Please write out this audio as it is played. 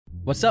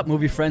What's up,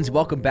 movie friends?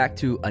 Welcome back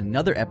to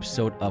another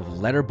episode of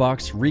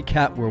Letterboxd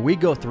Recap, where we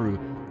go through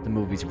the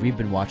movies we've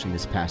been watching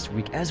this past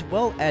week, as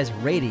well as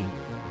rating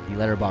the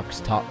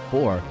Letterboxd top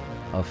 4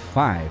 of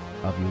 5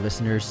 of you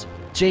listeners.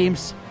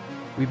 James,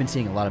 we've been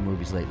seeing a lot of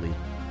movies lately.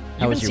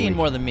 You've been seeing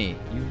more than me.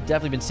 You've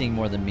definitely been seeing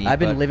more than me. I've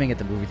been living at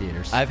the movie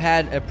theaters. I've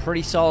had a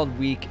pretty solid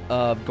week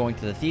of going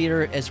to the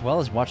theater as well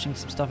as watching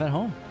some stuff at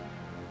home.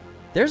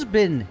 There's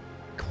been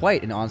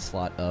quite an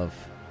onslaught of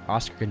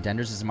Oscar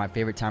contenders. This is my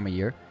favorite time of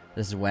year.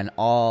 This is when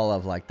all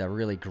of the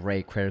really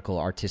great critical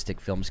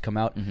artistic films come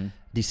out. Mm-hmm.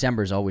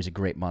 December is always a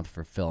great month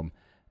for film.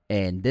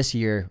 And this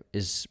year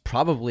is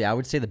probably, I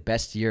would say, the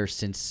best year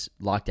since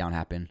lockdown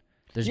happened.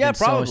 There's been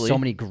so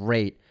many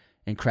great,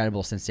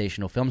 incredible,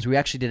 sensational films. We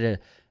actually did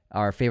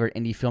our favorite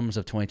indie films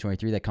of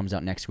 2023 that comes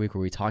out next week,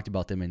 where we talked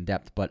about them in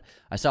depth. But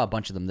I saw a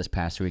bunch of them this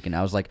past week, and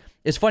I was like,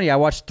 it's funny, I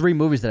watched 3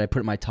 movies that I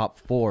put in my top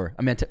 4.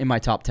 I meant in my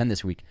top 10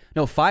 this week.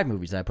 No, 5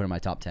 movies that I put in my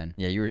top 10.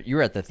 Yeah, you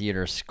were at the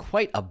theaters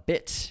quite a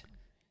bit.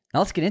 Now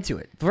let's get into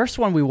it. The first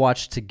one we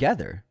watched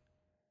together.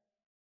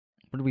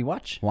 What did we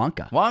watch?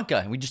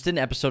 Wonka. We just did an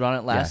episode on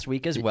it last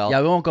week as well.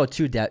 Yeah, we won't go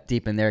too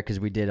deep in there because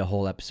we did a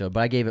whole episode. But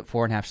I gave it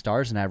 4.5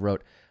 stars, and I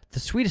wrote, the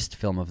sweetest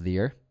film of the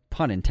year,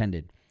 pun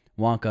intended.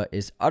 Wonka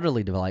is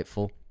utterly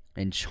delightful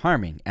and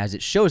charming as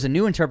it shows a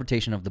new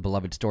interpretation of the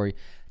beloved story.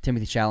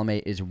 Timothée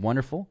Chalamet is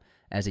wonderful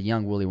as a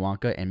young Willy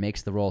Wonka and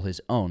makes the role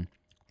his own.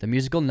 The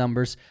musical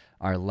numbers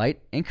are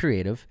light and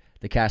creative.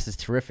 The cast is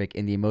terrific,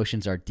 and the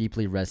emotions are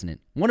deeply resonant.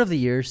 One of the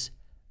year's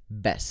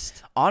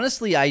best.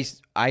 Honestly,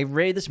 I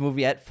rated this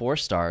movie at 4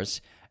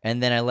 stars,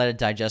 and then I let it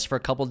digest for a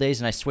couple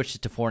days, and I switched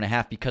it to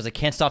 4.5 because I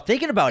can't stop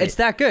thinking about it. It's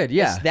that good,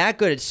 yeah. It's that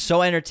good. It's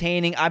so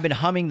entertaining. I've been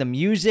humming the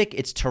music.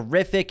 It's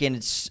terrific, and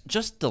it's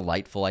just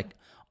delightful. I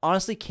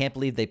honestly can't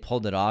believe they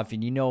pulled it off.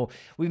 And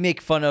we make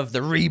fun of the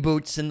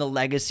reboots and the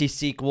legacy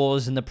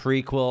sequels and the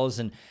prequels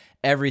and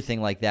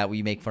everything like that.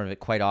 We make fun of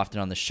it quite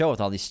often on the show with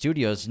all these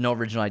studios. No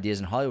original ideas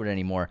in Hollywood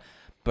anymore.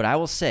 But I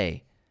will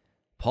say,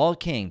 Paul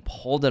King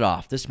pulled it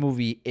off. This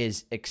movie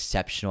is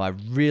exceptional. I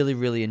really,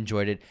 really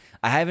enjoyed it.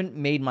 I haven't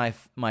made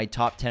my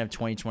top 10 of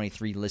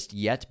 2023 list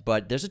yet,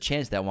 but there's a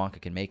chance that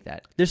Wonka can make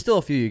that. There's still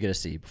a few you got to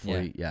see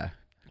before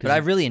But I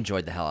really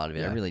enjoyed the hell out of it.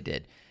 Yeah. I really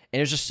did. And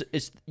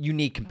it's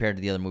unique compared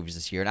to the other movies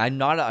this year. And I'm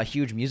not a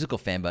huge musical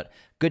fan, but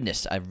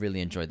goodness, I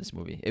really enjoyed this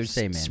movie. It was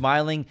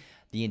smiling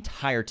the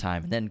entire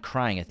time and then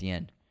crying at the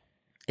end.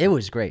 It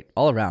was great.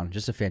 All around.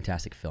 Just a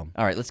fantastic film.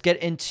 All right, let's get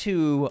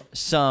into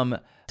some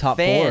top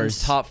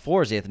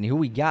fours, Anthony. Who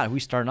we got? Who we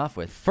starting off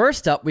with?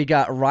 First up, we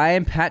got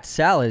Ryan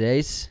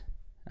Patsalides.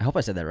 I hope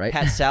I said that right.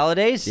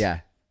 Patsalides? Yeah.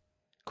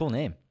 Cool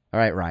name. All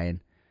right, Ryan.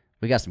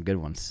 We got some good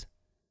ones.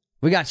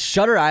 We got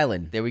Shutter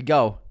Island. There we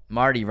go.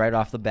 Marty right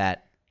off the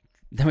bat.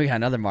 Then we got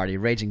another Marty,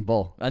 Raging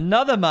Bull.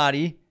 Another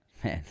Marty.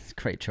 Man,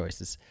 great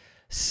choices.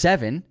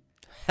 Seven.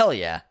 Hell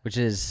yeah. Which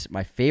is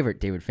my favorite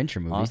David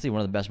Fincher movie. Honestly,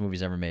 one of the best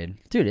movies ever made.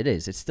 Dude, it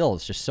is. It's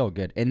just so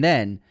good. And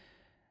then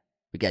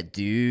we got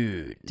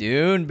Dune.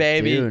 Dune,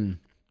 baby. Dune.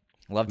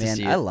 Love to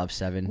see it. I love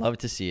 7. Love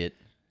to see it.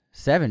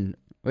 7.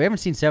 We haven't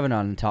seen 7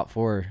 on top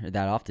 4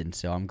 that often,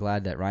 so I'm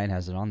glad that Ryan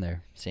has it on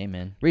there. Same,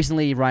 man.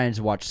 Recently,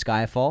 Ryan's watched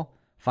Skyfall,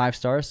 5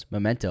 stars.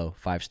 Memento,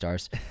 5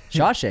 stars.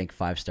 Shawshank,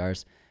 5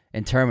 stars.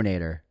 And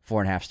Terminator,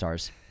 4.5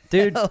 stars.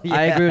 Dude, yeah.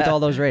 I agree with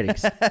all those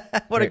ratings.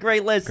 What a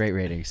great list. Great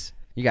ratings.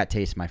 You got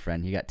taste, my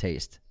friend. You got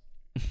taste.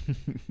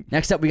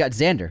 Next up, we got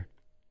Xander.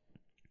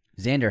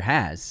 Xander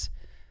has...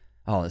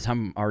 Oh,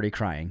 I'm already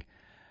crying.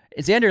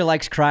 Xander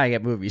likes crying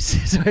at movies.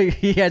 So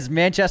he has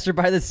Manchester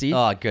by the Sea.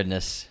 Oh,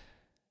 goodness.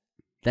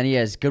 Then he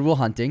has Good Will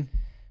Hunting.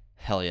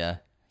 Hell yeah.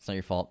 It's not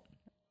your fault.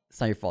 It's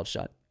not your fault,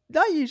 Sean.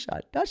 Not you,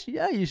 Sean. Not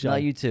you, Sean.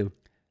 Not you, too.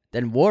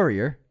 Then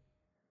Warrior.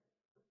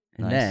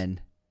 And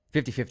then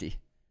 50-50.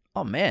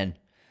 Oh, man.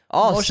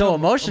 Oh, so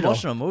emotional.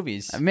 Emotional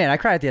movies. Man, I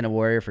cried at the end of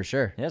Warrior for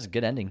sure. Yeah, it's a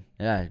good ending.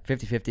 Yeah,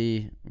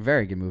 50-50.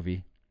 Very good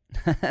movie.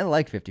 I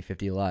like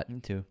 50-50 a lot. Me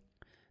too.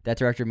 That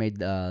director made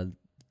the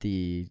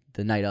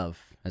Night Of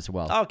as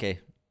well. Oh, okay.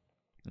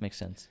 Makes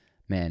sense.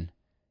 Man,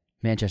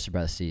 Manchester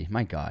by the Sea.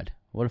 My God,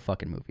 what a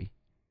fucking movie.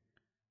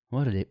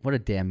 What a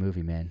damn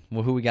movie, man.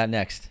 Well, who we got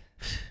next?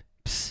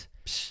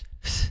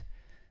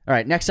 All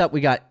right, next up we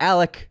got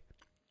Alec.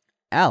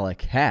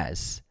 Alec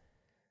has,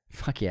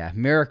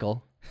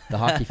 Miracle, the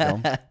hockey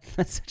film.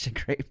 That's such a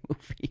great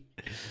movie.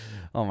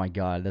 Oh my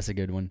God, that's a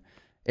good one.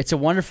 It's a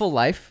Wonderful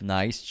Life.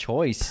 Nice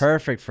choice.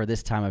 Perfect for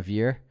this time of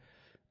year.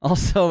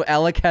 Also,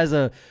 Alec has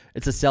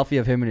it's a selfie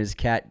of him and his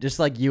cat, just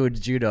like you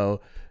and Judo.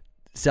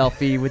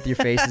 Selfie with your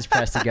faces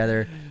pressed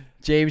together.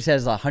 James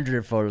has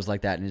 100 photos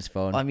like that in his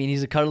phone. I mean,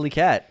 he's a cuddly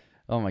cat.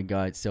 Oh my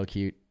God, it's so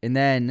cute. And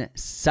then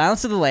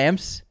Silence of the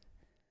Lambs,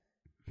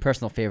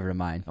 personal favorite of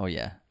mine. Oh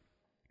yeah.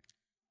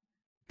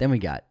 Then we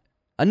got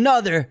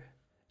another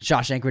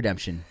Shawshank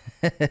Redemption.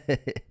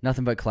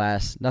 Nothing but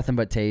class, nothing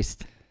but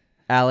taste.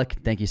 Alec,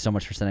 thank you so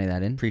much for sending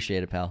that in.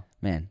 Appreciate it, pal.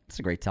 Man, it's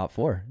a great top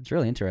 4. It's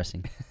really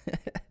interesting.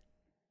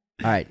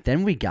 All right,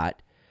 then we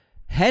got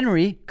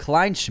Henry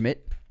Kleinschmidt.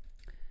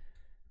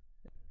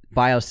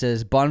 Bio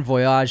says, Bon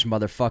voyage,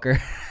 motherfucker.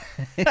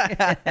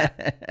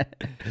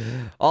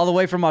 All the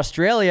way from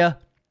Australia.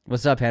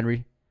 What's up,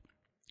 Henry?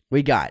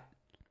 We got.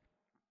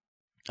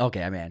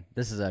 Okay, man,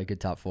 this is a good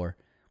top 4.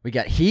 We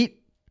got Heat.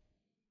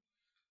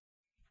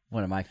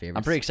 One of my favorites.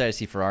 I'm pretty excited to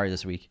see Ferrari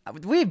this week.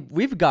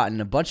 We've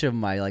gotten a bunch of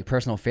my like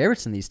personal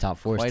favorites in these top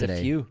 4s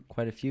today.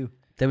 Quite a few.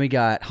 Then we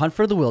got Hunt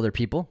for the Wilder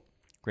People.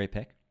 Great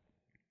pick.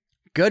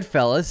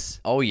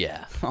 Goodfellas. Oh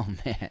yeah. Oh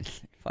man,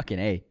 fucking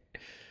A.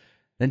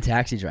 Then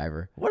Taxi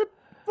Driver. What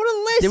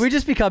a list. Did we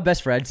just become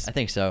best friends? I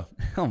think so.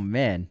 Oh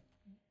man.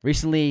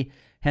 Recently,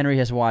 Henry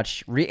has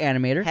watched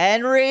Reanimator.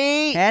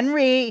 Henry.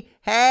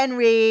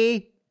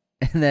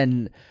 And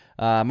then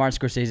Martin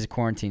Scorsese's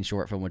Quarantine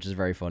short film, which is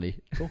very funny.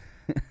 Cool.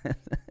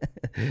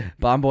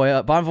 Bon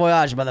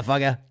voyage,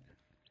 motherfucker.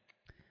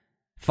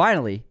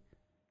 Finally,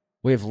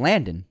 we have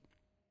Landon,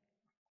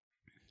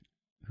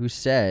 who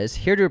says,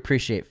 here to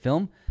appreciate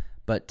film,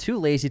 but too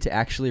lazy to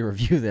actually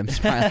review them,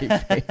 smiley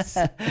face.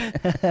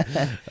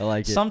 I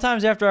like it.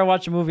 Sometimes after I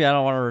watch a movie, I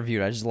don't want to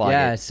review it. I just log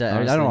it.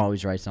 I don't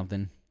always write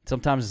something.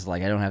 Sometimes it's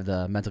like I don't have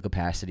the mental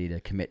capacity to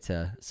commit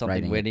to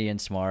something witty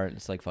and smart.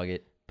 It's like, fuck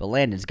it. But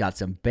Landon's got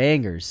some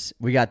bangers.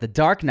 We got The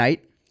Dark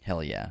Knight.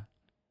 Hell yeah.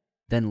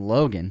 Then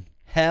Logan.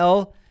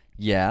 Hell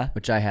yeah.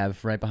 Which I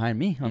have right behind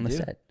me on the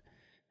set.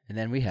 And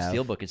then we have...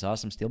 Steelbook. It's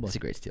awesome. Steelbook. It's a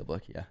great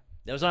Steelbook, yeah.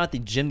 That was on at the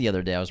gym the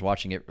other day. I was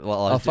watching it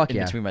while I was in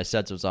between my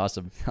sets. It was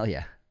awesome. Hell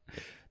yeah.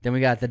 Then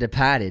we got The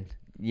Departed.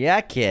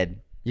 Yeah,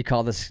 kid. You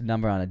call this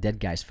number on a dead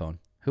guy's phone.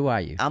 Who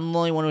are you? I'm the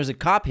only one who's a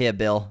cop here,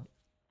 Bill.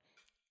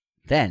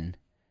 Then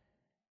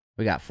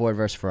we got Ford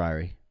vs.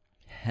 Ferrari.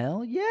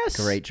 Hell yes.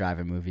 Great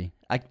driving movie.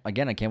 I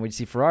can't wait to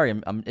see Ferrari.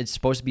 It's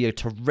supposed to be a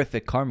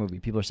terrific car movie.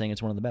 People are saying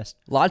it's one of the best.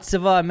 Lots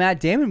of Matt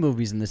Damon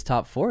movies in this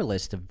top 4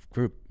 list of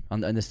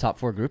in this top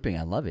 4 grouping.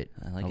 I love it.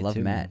 I love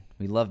too, Matt. Man.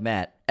 We love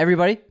Matt.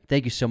 Everybody,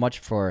 thank you so much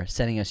for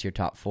sending us your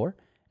top 4.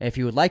 If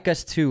you would like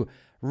us to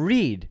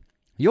read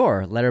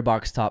your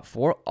Letterboxd top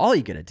 4, all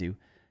you gotta do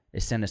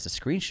is send us a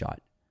screenshot,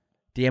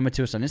 DM it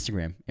to us on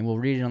Instagram, and we'll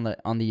read it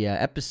on the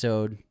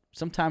episode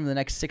sometime in the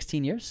next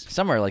 16 years.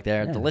 Somewhere like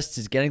there. Yeah. The list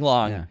is getting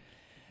long. Yeah.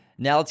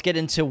 Now let's get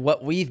into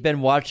what we've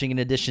been watching in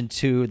addition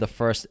to the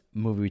first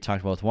movie we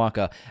talked about with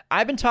Wonka.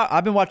 I've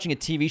been watching a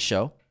TV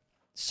show.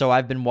 So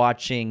I've been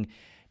watching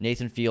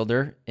Nathan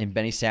Fielder and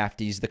Benny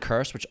Safdie's The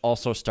Curse, which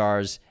also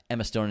stars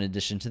Emma Stone in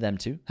addition to them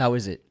too. How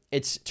is it?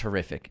 It's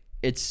terrific.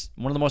 It's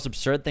one of the most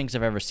absurd things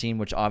I've ever seen,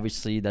 which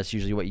obviously that's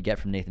usually what you get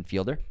from Nathan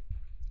Fielder.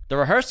 The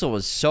rehearsal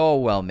was so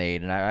well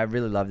made, and I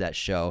really love that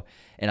show,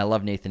 and I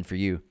love Nathan for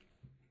You.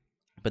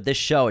 But this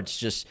show, it's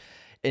just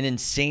an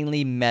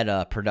insanely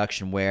meta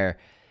production where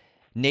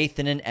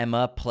Nathan and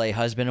Emma play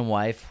husband and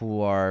wife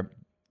who are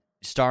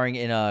starring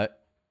in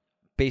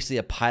basically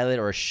a pilot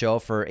or a show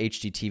for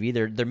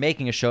HGTV. They're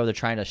making a show. They're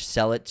trying to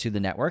sell it to the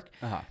network.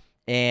 Uh-huh.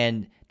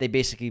 And they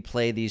basically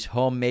play these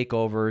home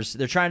makeovers.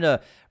 They're trying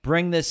to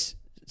bring this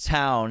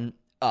town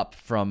up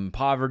from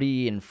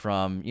poverty and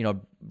from,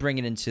 bring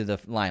it into the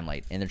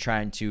limelight. And they're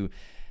trying to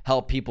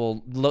help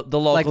people, the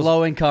locals. Like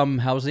low-income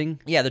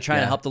housing? Yeah, they're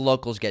trying to help the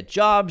locals get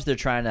jobs. They're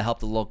trying to help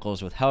the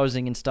locals with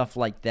housing and stuff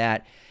like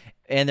that.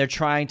 And they're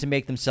trying to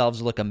make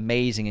themselves look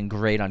amazing and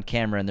great on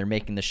camera, and they're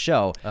making the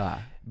show.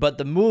 But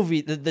the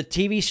movie, the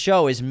TV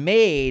show is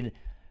made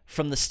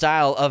from the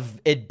style of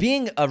it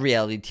being a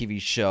reality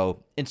TV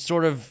show. It's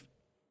sort of,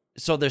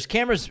 so there's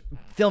cameras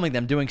filming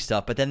them doing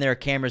stuff, but then there are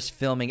cameras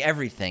filming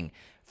everything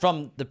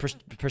from the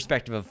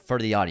perspective for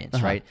the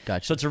audience, right?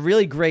 Gotcha. So it's a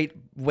really great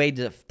way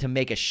to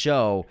make a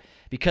show,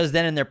 because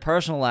then in their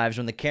personal lives,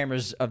 when the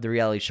cameras of the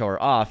reality show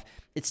are off,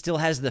 it still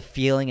has the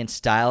feeling and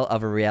style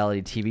of a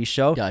reality TV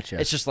show. Gotcha.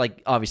 It's just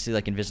like, obviously,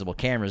 like invisible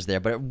cameras there,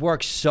 but it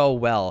works so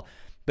well.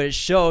 But it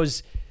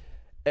shows,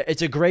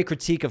 it's a great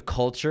critique of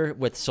culture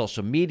with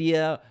social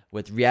media,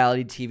 with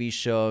reality TV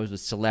shows,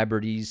 with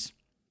celebrities.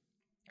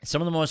 Some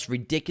of the most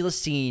ridiculous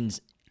scenes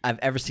I've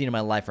ever seen in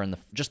my life are in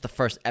just the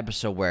first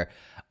episode, where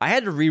I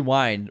had to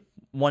rewind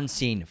one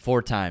scene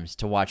 4 times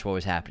to watch what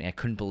was happening. I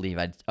couldn't believe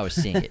I was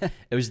seeing it.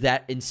 It was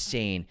that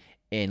insane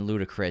and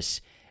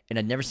ludicrous. And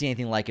I'd never seen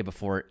anything like it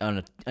before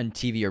on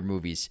TV or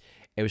movies.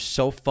 It was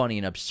so funny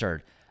and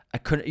absurd.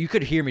 You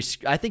could hear me.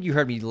 I think you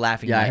heard me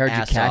laughing. Yeah, my I heard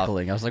ass you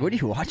cackling. off. I was like, "What are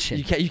you watching?"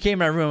 You came in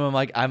my room. I'm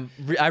like,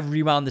 I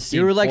rewound the scene.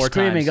 You were like 4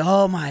 screaming, times.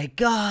 "Oh my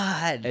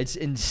god!" It's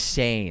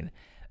insane.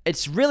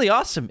 It's really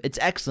awesome. It's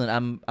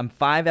excellent. I'm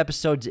 5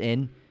 episodes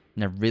in,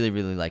 and I really,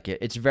 really like it.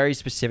 It's very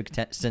specific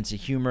sense of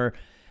humor.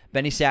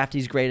 Benny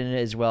Safdie's great in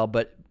it as well.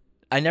 But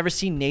I never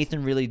seen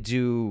Nathan really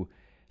do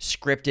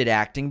scripted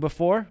acting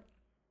before.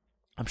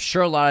 I'm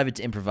sure a lot of it's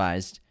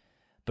improvised,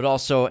 but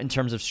also in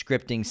terms of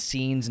scripting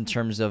scenes, in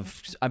terms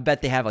of, I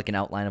bet they have like an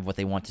outline of what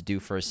they want to do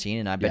for a scene,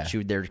 and I bet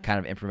you they're kind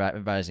of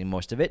improvising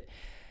most of it.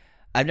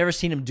 I've never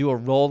seen him do a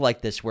role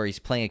like this where he's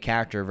playing a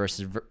character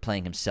versus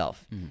playing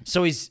himself.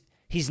 So he's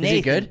Nathan. Is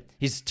he good?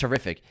 He's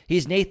terrific.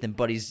 He's Nathan,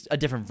 but he's a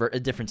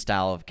different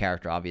style of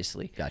character,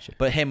 obviously. Gotcha.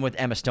 But him with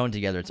Emma Stone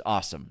together, it's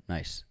awesome.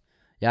 Nice.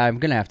 Yeah, I'm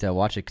gonna have to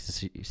watch it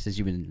since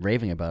you've been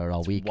raving about it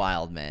all week.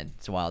 Wild, man.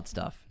 It's wild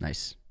stuff.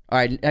 Nice. All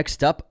right,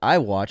 next up, I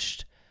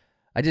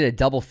did a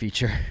double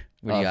feature.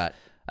 What do you got?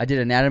 I did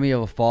Anatomy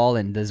of a Fall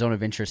and The Zone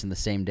of Interest in the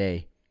same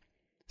day.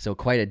 So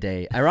quite a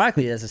day.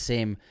 Ironically, that's the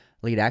same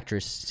lead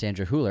actress,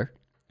 Sandra Hüller.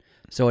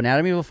 So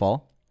Anatomy of a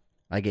Fall,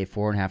 I gave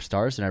 4.5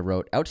 stars, and I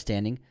wrote,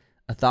 outstanding,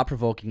 a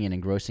thought-provoking and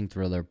engrossing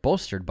thriller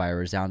bolstered by a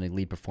resounding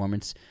lead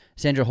performance.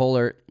 Sandra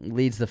Hüller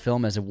leads the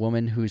film as a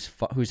woman whose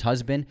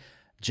husband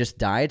just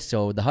died.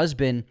 So the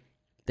husband,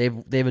 they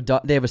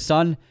have a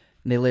son,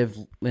 and they live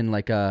in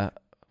like a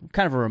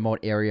kind of a remote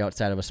area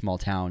outside of a small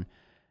town.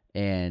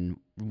 And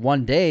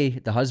one day,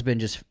 the husband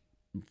just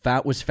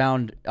was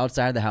found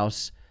outside the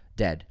house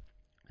dead.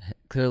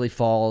 Clearly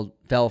fell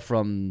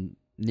from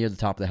near the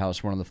top of the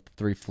house. One of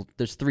the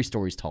there's 3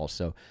 stories tall.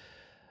 So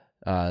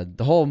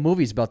the whole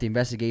movie is about the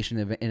investigation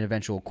of an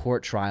eventual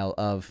court trial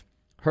of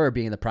her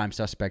being the prime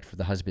suspect for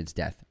the husband's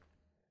death.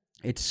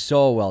 It's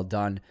so well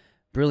done.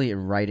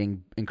 Brilliant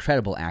writing,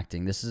 incredible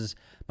acting. This is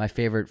my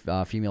favorite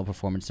female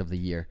performance of the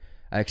year.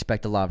 I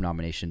expect a lot of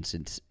nominations.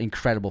 It's an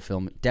incredible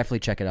film.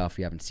 Definitely check it out if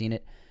you haven't seen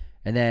it.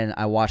 And then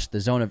I watched The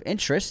Zone of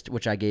Interest,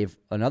 which I gave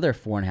another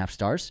 4.5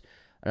 stars.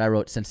 And I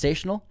wrote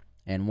sensational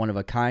and one of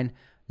a kind.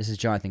 This is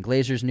Jonathan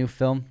Glazer's new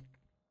film.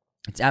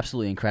 It's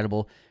absolutely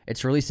incredible.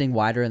 It's releasing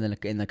wider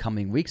in the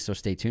coming weeks, so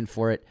stay tuned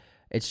for it.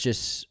 It's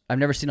just, I've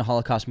never seen a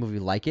Holocaust movie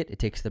like it. It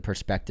takes the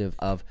perspective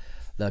of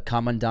the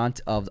commandant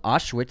of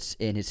Auschwitz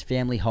in his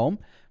family home,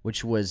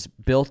 which was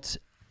built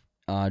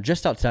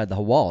just outside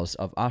the walls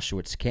of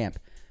Auschwitz camp.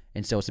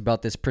 And so it's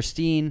about this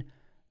pristine,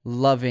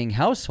 loving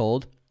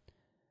household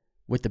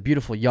with a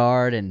beautiful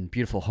yard and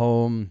beautiful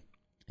home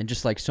and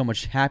just like so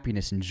much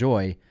happiness and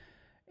joy.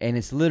 And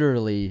it's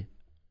literally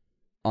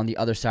on the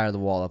other side of the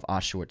wall of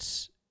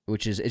Auschwitz,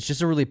 it's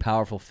just a really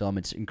powerful film.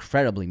 It's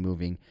incredibly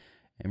moving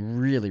and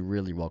really,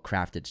 really well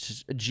crafted. It's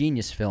just a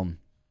genius film.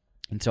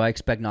 And so I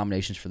expect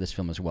nominations for this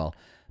film as well.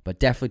 But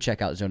definitely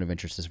check out Zone of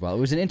Interest as well. It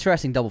was an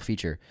interesting double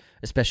feature,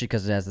 especially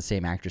because it has the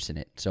same actress in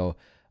it. So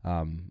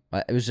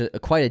it was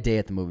quite a day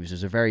at the movies. It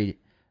was a very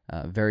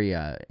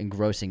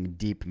engrossing,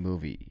 deep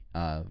movie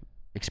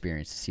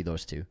experience to see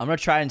those two. I'm going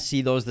to try and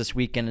see those this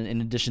weekend in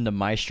addition to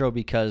Maestro,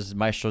 because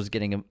Maestro's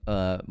getting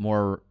a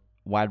more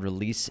wide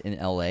release in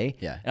LA.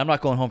 Yeah. And I'm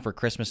not going home for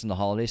Christmas and the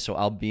holidays, so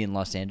I'll be in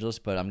Los Angeles,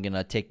 but I'm going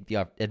to take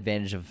the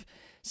advantage of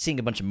seeing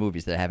a bunch of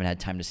movies that I haven't had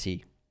time to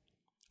see,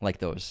 like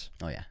those.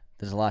 Oh, yeah.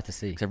 There's a lot to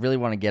see. Because I really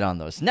want to get on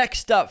those.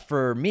 Next up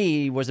for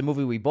me was a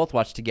movie we both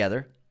watched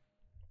together,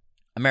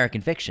 American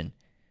Fiction.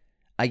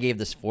 I gave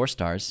this 4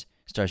 stars.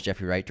 Stars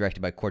Jeffrey Wright, directed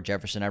by Cord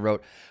Jefferson. I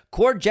wrote,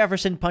 Cord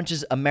Jefferson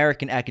punches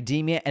American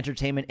academia,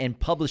 entertainment, and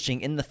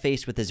publishing in the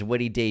face with his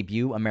witty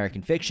debut,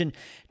 American Fiction.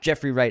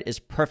 Jeffrey Wright is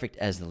perfect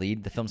as the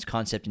lead. The film's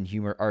concept and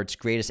humor are its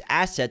greatest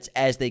assets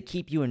as they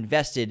keep you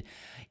invested,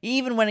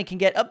 even when it can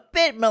get a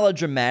bit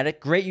melodramatic.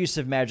 Great use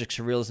of magic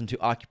surrealism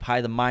to occupy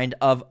the mind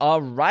of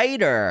a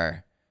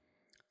writer.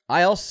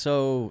 I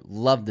also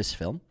love this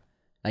film.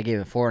 I gave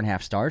it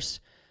 4.5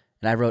 stars.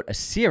 And I wrote a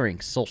searing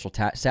social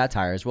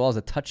satire as well as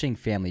a touching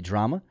family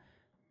drama.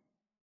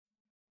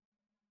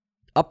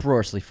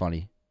 Uproariously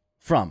funny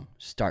from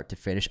start to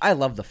finish. I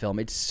love the film.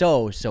 It's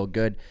so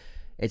good.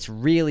 It's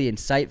really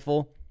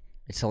insightful.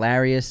 It's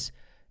hilarious.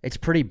 It's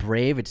pretty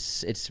brave.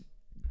 It's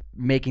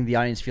making the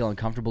audience feel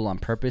uncomfortable on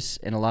purpose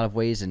in a lot of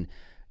ways, and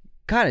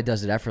kind of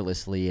does it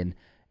effortlessly. And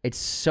it's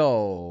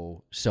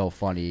so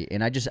funny.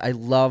 And I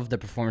love the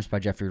performance by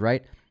Jeffrey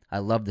Wright. I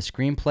love the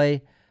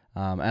screenplay.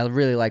 I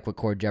really like what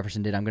Cord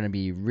Jefferson did. I'm going to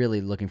be really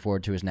looking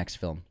forward to his next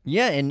film.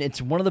 Yeah, and it's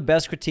one of the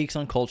best critiques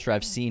on culture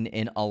I've seen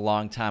in a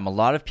long time. A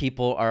lot of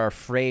people are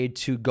afraid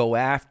to go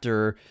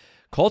after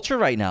culture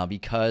right now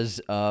because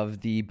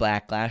of the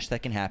backlash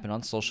that can happen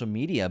on social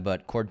media,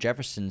 but Cord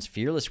Jefferson's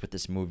fearless with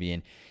this movie,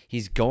 and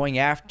he's going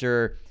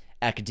after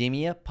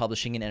academia,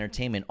 publishing, and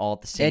entertainment all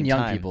at the same time. And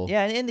young people.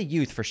 Yeah, and the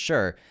youth for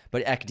sure,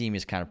 but academia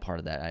is kind of part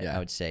of that, I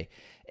would say.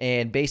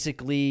 And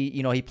basically,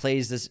 he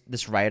plays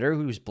this writer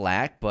who's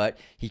black, but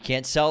he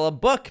can't sell a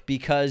book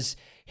because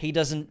he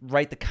doesn't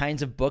write the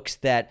kinds of books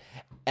that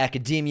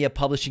academia,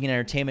 publishing, and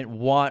entertainment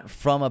want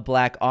from a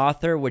black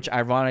author, which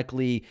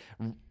ironically,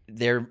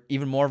 they're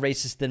even more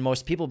racist than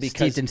most people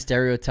because steeped in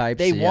stereotypes.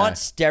 They want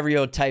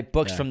stereotype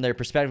books from their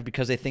perspective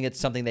because they think it's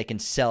something they can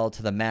sell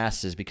to the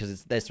masses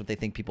because that's what they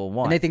think people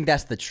want. And they think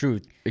that's the true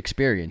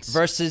experience.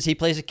 Versus he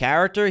plays a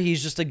character.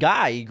 He's just a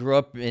guy. He grew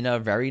up in a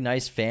very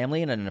nice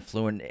family in an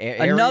affluent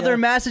area. Another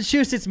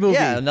Massachusetts movie.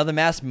 Yeah, another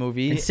Mass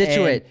movie. In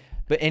Situate.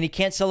 And he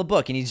can't sell a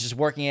book, and he's just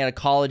working at a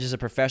college as a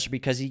professor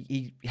because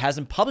he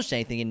hasn't published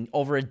anything in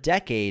over a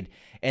decade.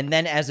 And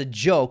then as a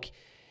joke,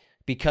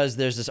 because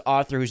there's this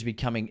author who's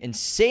becoming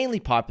insanely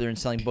popular and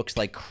selling books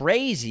like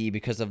crazy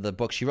because of the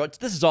book she wrote.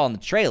 This is all in the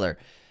trailer.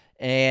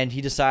 And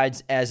he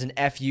decides as an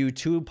FU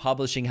to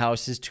publishing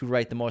houses to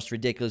write the most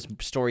ridiculous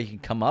story he can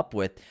come up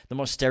with, the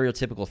most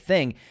stereotypical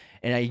thing.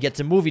 And he gets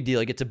a movie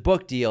deal, he gets a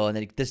book deal, and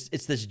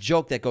it's this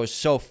joke that goes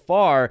so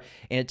far,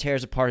 and it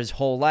tears apart his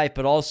whole life.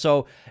 But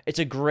also, it's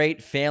a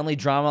great family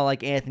drama,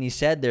 like Anthony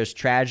said. There's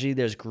tragedy,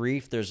 there's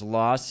grief, there's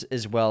loss,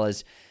 as well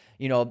as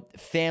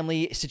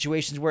family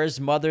situations where his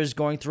mother's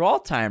going through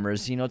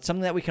Alzheimer's. It's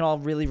something that we can all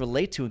really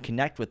relate to and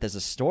connect with as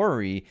a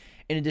story.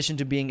 in addition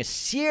to being a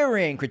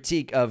searing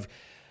critique of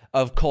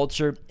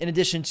culture, in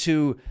addition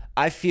to,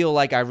 I feel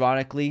like,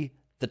 ironically,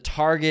 the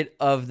target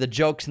of the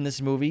jokes in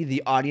this movie,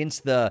 the audience,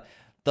 the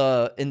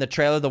in the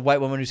trailer, the white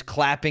woman who's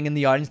clapping in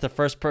the audience, the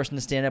first person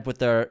to stand up with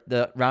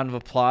the round of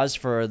applause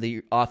for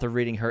the author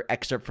reading her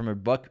excerpt from her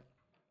book.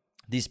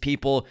 These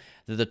people,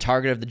 they're the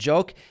target of the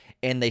joke,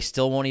 and they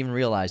still won't even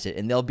realize it,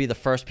 and they'll be the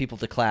first people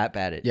to clap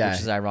at it,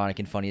 which is ironic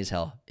and funny as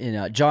hell.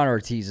 John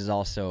Ortiz is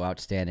also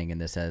outstanding in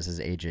this as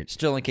his agent.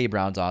 Sterling K.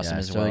 Brown's awesome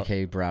as well. Sterling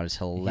K. Brown is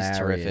hilarious. He's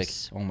terrific.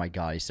 Oh my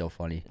God, he's so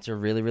funny. It's a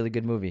really, really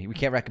good movie. We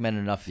can't recommend it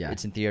enough. Yeah.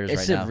 It's in theaters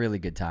right now. It's a really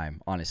good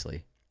time,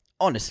 honestly.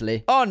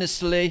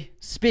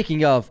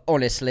 Speaking of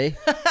honestly,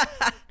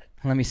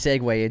 let me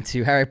segue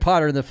into Harry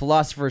Potter and the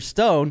Philosopher's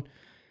Stone,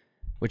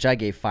 which I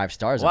gave 5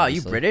 stars. Wow, honestly.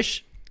 you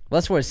British?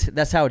 Well,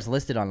 that's how it's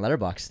listed on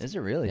Letterboxd. Is it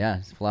really? Yeah,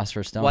 it's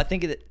Philosopher's Stone. Well, I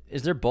think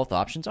is there both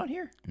options on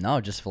here?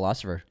 No, just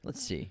Philosopher.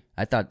 Let's see.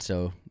 I thought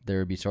so. There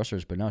would be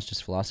Sorcerers, but no, it's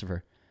just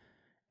Philosopher.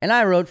 And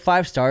I wrote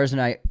 5 stars,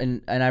 and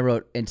I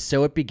wrote, and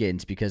so it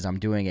begins, because I'm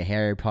doing a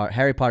Harry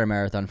Potter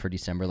marathon for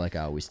December, like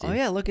I always do. Oh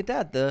yeah, look at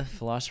that, the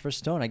Philosopher's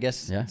Stone. I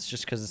guess it's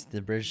just because it's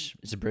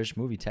a British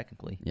movie,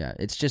 technically. Yeah,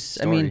 it's just.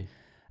 Story. I mean,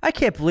 I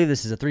can't believe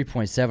this is a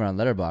 3.7 on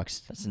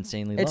Letterboxd. That's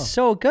insanely low. It's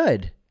so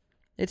good.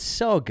 It's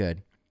so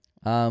good.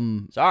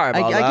 Sorry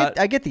about that.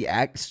 I get the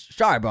act.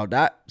 Sorry about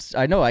that.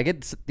 I know I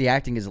get the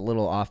acting is a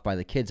little off by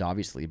the kids,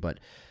 obviously, but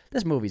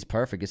this movie's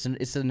perfect.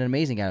 It's an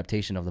amazing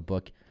adaptation of the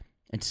book.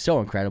 It's so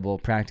incredible.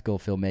 Practical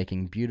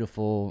filmmaking,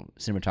 beautiful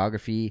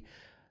cinematography.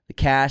 The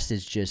cast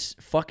is just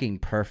fucking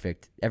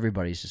perfect.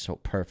 Everybody's just so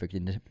perfect.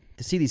 And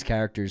to see these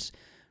characters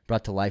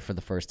brought to life for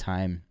the first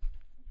time,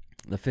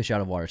 the fish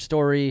out of water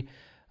story,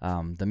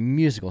 the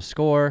musical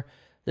score.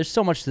 There's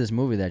so much to this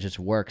movie that just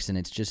works, and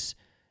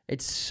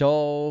it's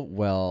so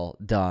well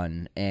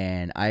done.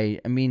 And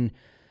I mean,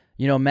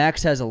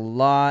 Max has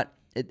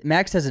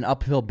Max has an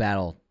uphill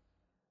battle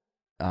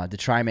to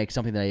try and make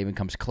something that even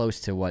comes close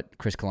to what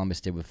Chris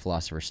Columbus did with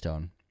Philosopher's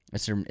Stone.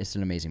 It's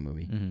an amazing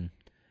movie. Mm-hmm.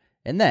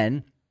 And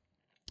then,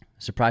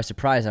 surprise,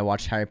 surprise, I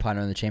watched Harry Potter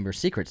and the Chamber of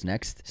Secrets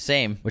next.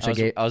 Same. Which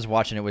I was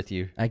watching it with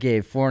you. I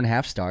gave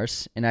 4.5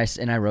 stars, and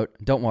I wrote,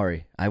 "Don't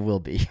worry, I will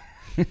be."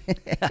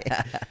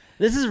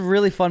 This is a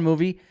really fun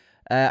movie.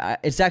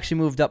 It's actually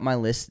moved up my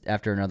list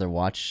after another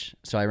watch,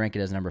 so I rank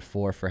it as number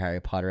 4 for Harry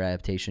Potter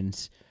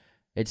adaptations.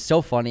 It's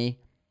so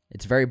funny.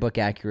 It's very book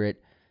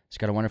accurate. It's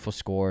got a wonderful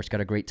score. It's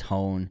got a great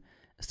tone.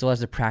 It still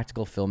has the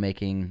practical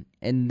filmmaking.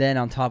 And then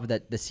on top of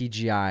that, the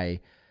CGI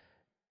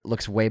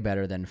looks way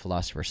better than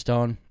Philosopher's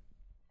Stone.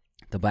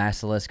 The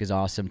basilisk is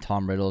awesome.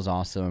 Tom Riddle is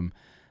awesome.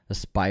 The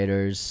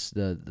spiders,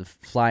 the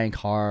flying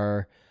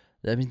car.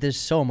 I mean, there's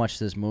so much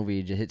to this movie.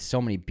 It hits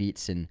so many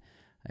beats, and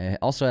it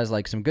also has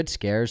like some good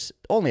scares.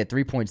 Only a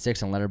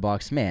 3.6 on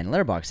Letterboxd. Man,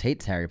 Letterboxd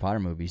hates Harry Potter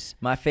movies.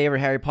 My favorite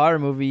Harry Potter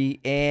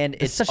movie, and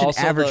it's such also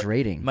an average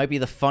rating. Might be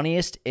the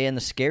funniest and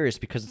the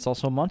scariest because it's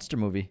also a monster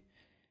movie.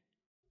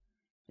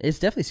 It's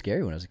definitely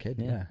scary when I was a kid.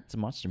 Yeah. It's a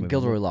monster movie.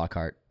 Gilderoy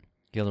Lockhart.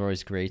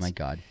 Gilderoy's great. My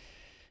God.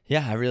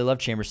 Yeah, I really love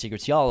Chamber of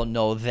Secrets. Y'all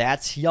know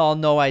that. Y'all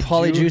know I do.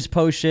 Polyjuice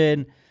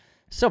Potion.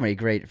 So many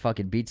great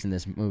fucking beats in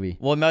this movie.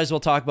 Well, we might as well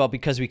talk about,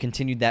 because we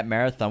continued that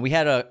marathon. We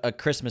had a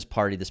Christmas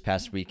party this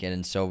past weekend,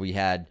 and so we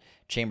had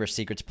Chamber of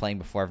Secrets playing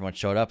before everyone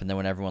showed up, and then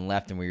when everyone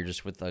left and we were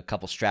just with a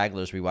couple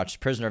stragglers, we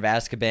watched Prisoner of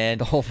Azkaban.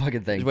 The whole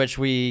fucking thing. Which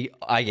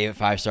I gave it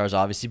 5 stars,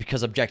 obviously,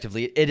 because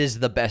objectively, it is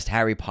the best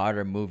Harry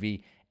Potter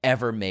movie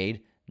ever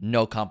made.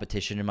 No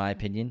competition, in my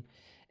opinion.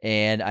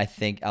 And I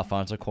think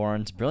Alfonso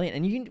Cuarón's brilliant.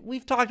 And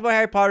we've talked about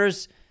Harry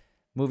Potter's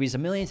movies a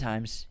million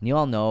times, and you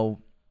all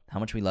know how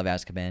much we love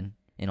Azkaban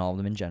and all of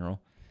them in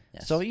general.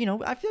 Yes. So, I feel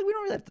like we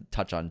don't really have to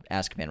touch on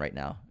Azkaban right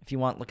now. If you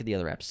want, look at the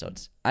other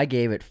episodes. I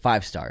gave it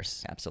 5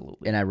 stars.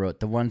 Absolutely. And I wrote,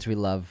 "The ones we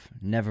love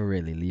never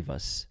really leave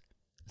us."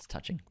 It's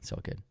touching. So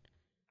good.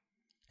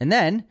 And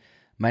then,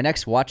 my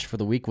next watch for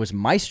the week was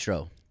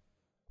Maestro,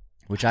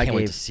 which I can't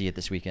wait to see it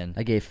this weekend.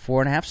 I gave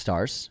 4.5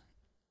 stars,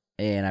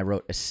 and I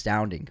wrote,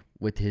 "Astounding."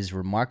 With his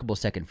remarkable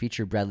second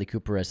feature, Bradley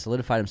Cooper has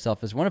solidified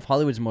himself as one of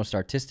Hollywood's most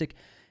artistic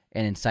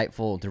and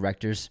insightful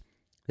directors.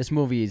 This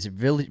movie is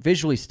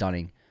visually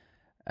stunning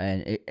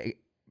and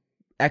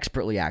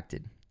expertly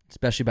acted,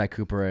 especially by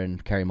Cooper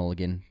and Carey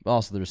Mulligan.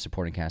 Also, the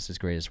supporting cast is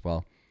great as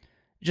well.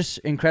 Just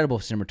incredible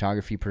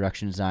cinematography,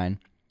 production design.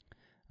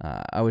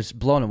 I was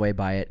blown away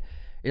by it.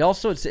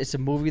 It's a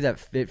movie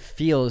that it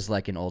feels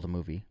like an old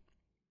movie.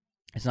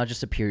 It's not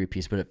just a period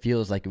piece, but it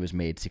feels like it was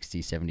made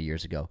 60, 70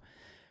 years ago.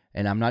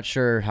 And I'm not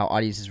sure how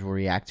audiences will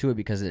react to it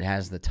because it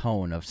has the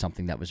tone of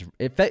something that was...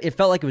 It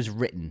felt like it was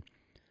written.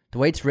 The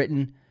way it's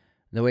written,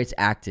 the way it's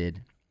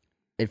acted,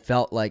 it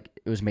felt like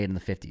it was made in the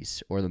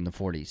 50s or in the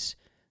 40s.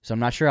 So I'm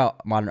not sure how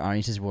modern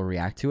audiences will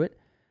react to it.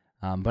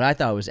 But I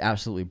thought it was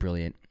absolutely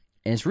brilliant.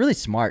 And it's really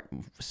smart.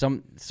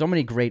 So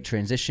many great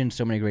transitions,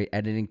 so many great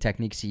editing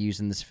techniques he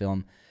used in this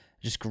film.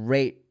 Just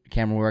great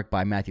camera work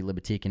by Matthew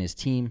Libatique and his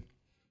team.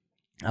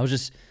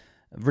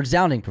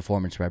 Resounding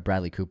performance by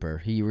Bradley Cooper.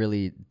 He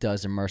really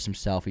does immerse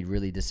himself. He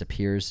really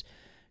disappears.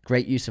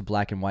 Great use of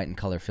black and white and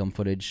color film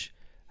footage.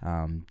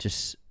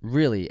 Just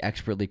really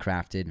expertly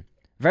crafted.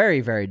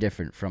 Very, very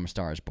different from A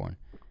Star is Born.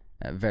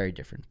 Very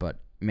different, but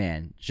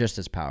man, just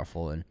as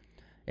powerful. And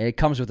it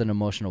comes with an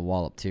emotional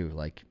wallop too.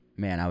 Like,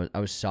 man, I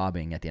was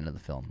sobbing at the end of the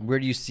film. Where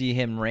do you see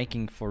him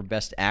ranking for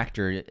best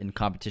actor in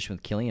competition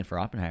with Cillian for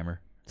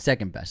Oppenheimer?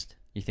 Second best.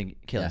 You think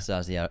Cillian still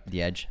has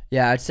the edge?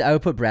 Yeah, I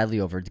would put Bradley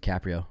over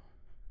DiCaprio.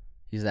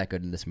 He's that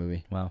good in this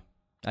movie. Wow.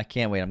 I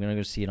can't wait. I'm going to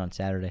go see it on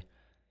Saturday.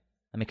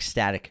 I'm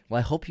ecstatic. Well,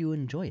 I hope you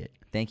enjoy it.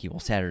 Thank you. Well,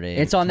 Saturday.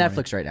 It's on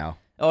Netflix right now.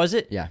 Oh, is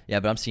it? Yeah. Yeah,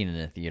 but I'm seeing it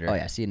in a theater. Oh,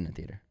 yeah, see it in the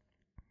theater.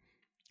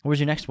 Where's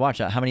your next watch?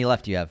 How many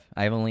left do you have?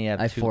 I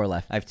have 4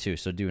 left. I have 2,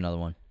 so do another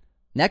one.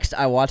 Next,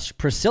 I watched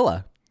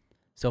Priscilla,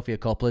 Sofia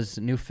Coppola's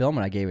new film,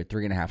 and I gave it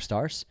 3.5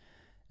 stars.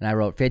 And I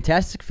wrote,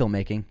 fantastic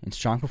filmmaking and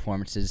strong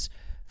performances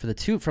from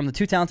the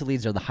two talented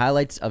leads are the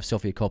highlights of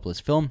Sofia Coppola's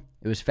film.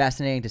 It was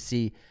fascinating to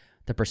see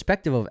the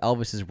perspective of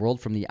Elvis's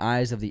world from the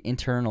eyes of the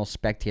internal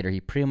spectator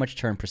he pretty much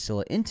turned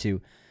Priscilla into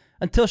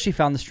until she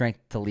found the strength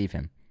to leave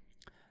him.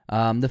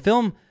 The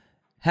film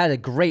had a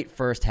great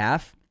first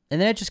half, and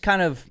then it just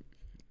kind of,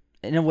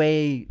 in a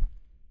way,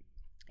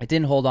 it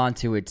didn't hold on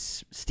to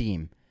its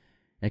steam.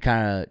 It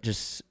kind of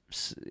just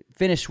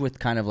finished with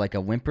kind of like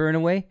a whimper in a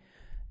way,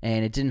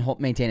 and it didn't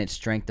maintain its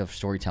strength of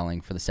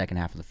storytelling for the second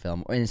half of the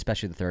film, and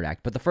especially the third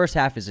act. But the first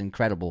half is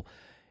incredible.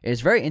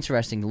 It's very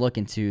interesting to look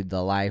into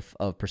the life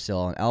of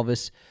Priscilla and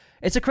Elvis.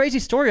 It's a crazy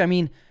story. I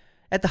mean,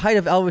 at the height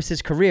of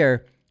Elvis's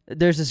career,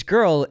 there's this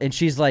girl, and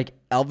she's like,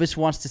 Elvis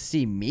wants to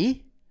see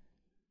me?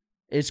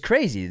 It's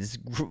crazy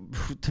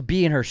to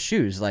be in her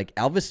shoes. Like,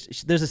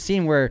 Elvis, there's a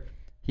scene where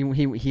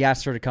he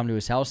asks her to come to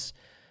his house.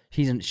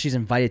 She's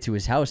invited to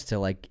his house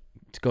to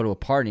go to a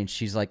party, and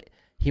she's like,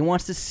 he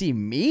wants to see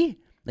me?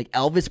 Like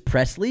Elvis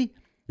Presley,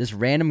 this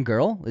random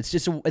girl?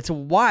 It's a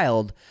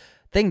wild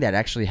thing that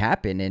actually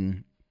happened,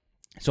 and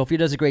Sophia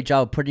does a great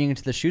job of putting you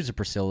into the shoes of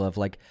Priscilla, of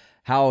like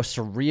how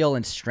surreal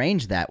and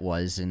strange that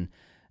was, and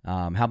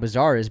how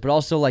bizarre it is. But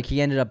also, like,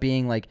 he ended up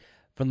being, like,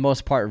 for the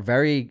most part, a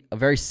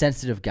very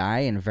sensitive guy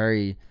and a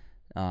very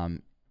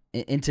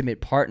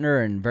intimate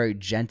partner and very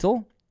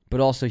gentle. But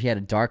also, he had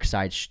a dark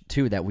side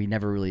too that we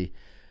never really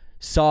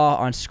saw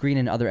on screen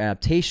in other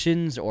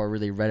adaptations or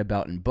really read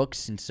about in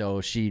books. And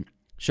so she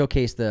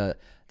showcased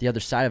the other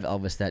side of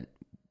Elvis that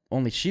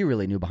only she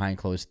really knew behind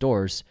closed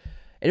doors.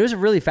 It was a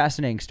really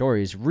fascinating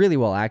story. It's really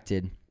well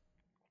acted.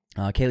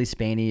 Kaylee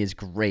Spaney is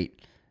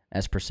great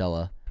as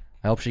Priscilla.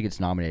 I hope she gets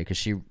nominated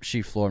because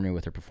she floored me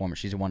with her performance.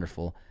 She's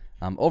wonderful.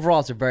 Overall,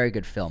 it's a very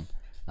good film.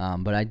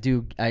 But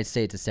I'd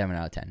say it's a 7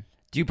 out of 10.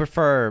 Do you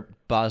prefer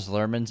Baz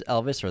Luhrmann's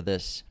Elvis or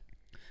this?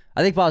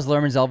 I think Baz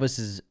Luhrmann's Elvis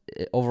is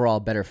overall a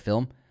better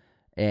film,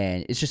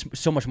 and it's just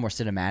so much more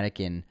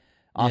cinematic. And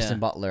Austin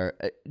Butler,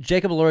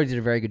 Jacob Elordi did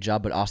a very good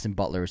job, but Austin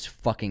Butler is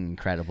fucking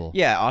incredible.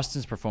 Yeah,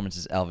 Austin's performance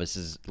as Elvis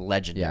is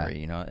legendary. Yeah.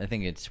 You know, I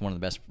think it's one of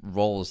the best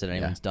roles that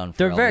anyone's done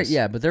for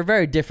Elvis. But they're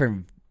very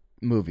different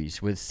movies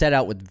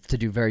to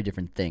do very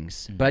different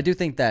things. Mm-hmm. But I do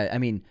think that, I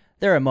mean,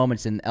 there are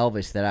moments in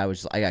Elvis that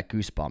I got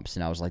goosebumps,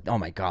 and I was like, oh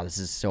my God, this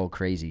is so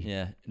crazy.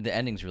 Yeah, the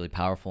ending's really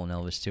powerful in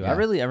Elvis too. Yeah. I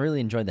really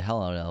enjoyed the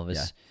hell out of Elvis.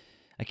 Yeah.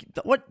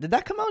 What did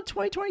that come out in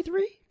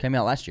 2023? Came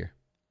out last year.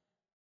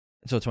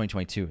 So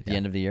 2022, the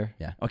end of the year?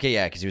 Yeah. Okay,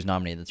 yeah, because he was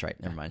nominated. That's right.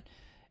 Never mind.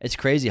 It's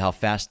crazy how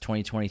fast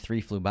 2023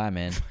 flew by,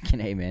 man.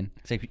 Fucking A, man.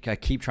 It's like I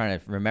keep trying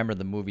to remember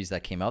the movies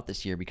that came out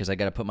this year because I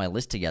got to put my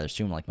list together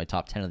soon, like my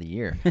top 10 of the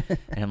year.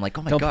 And I'm like,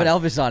 oh my God. Don't put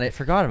Elvis on it.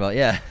 Forgot about it.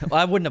 Yeah.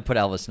 Well, I wouldn't have put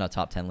Elvis in a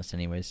top 10 list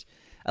anyways.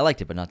 I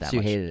liked it, but not that So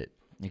much. you hated it.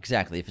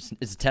 Exactly. If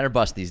it's a 10 or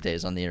bust these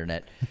days on the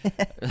internet.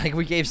 Like,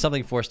 we gave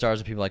something 4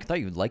 stars, and people were like, I thought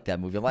you'd like that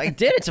movie. I'm like, I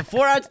did. It's a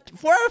 4 out of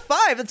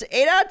 5. That's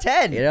 8 out of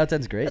 10. 8 out of 10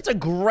 is great. That's a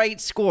great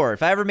score.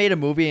 If I ever made a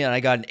movie and I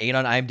got an 8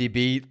 on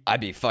IMDb,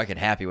 I'd be fucking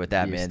happy with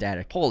that, You're man.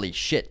 ecstatic. Holy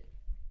shit.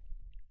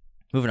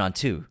 Moving on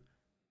to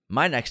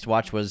my next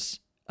watch was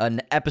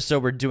an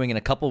episode we're doing in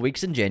a couple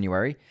weeks in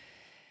January.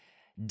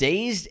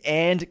 Dazed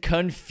and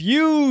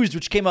Confused,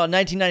 which came out in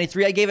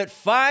 1993. I gave it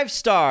 5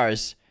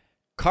 stars.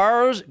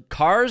 Cars,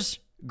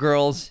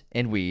 Girls,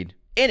 and Weed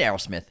in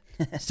Aerosmith.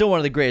 Still one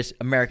of the greatest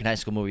American high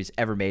school movies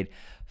ever made.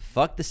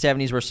 Fuck, the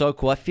 70s were so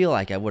cool. I feel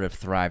like I would have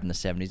thrived in the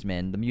 70s,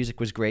 man. The music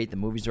was great. The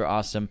movies were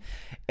awesome.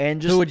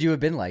 And just, who would you have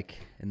been like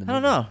in the movie?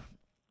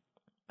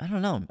 I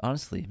don't know.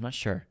 Honestly, I'm not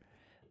sure.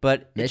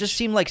 But it just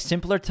seemed like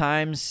simpler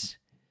times,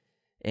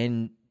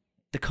 and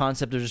the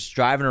concept of just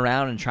driving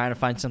around and trying to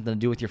find something to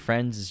do with your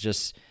friends is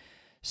just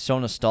so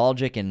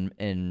nostalgic,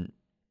 and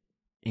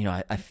you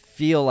know, I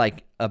feel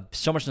like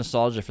so much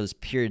nostalgia for this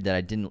period that I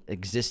didn't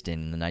exist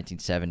in the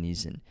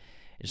 1970s, and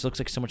it just looks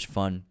like so much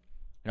fun.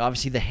 And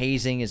obviously the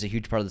hazing is a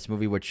huge part of this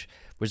movie, which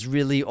was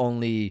really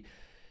only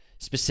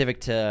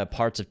specific to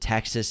parts of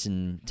Texas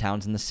and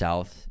towns in the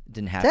South. It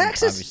didn't happen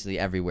obviously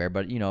everywhere,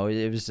 but you know,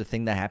 it was a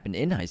thing that happened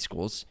in high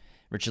schools.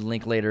 Richard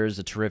Linklater is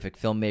a terrific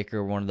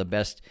filmmaker, one of the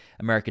best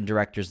American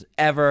directors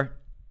ever.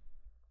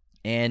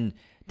 And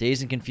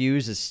Dazed and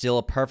Confused is still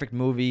a perfect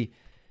movie.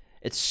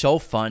 It's so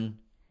fun.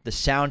 The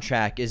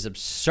soundtrack is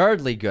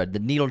absurdly good. The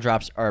needle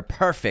drops are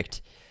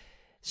perfect.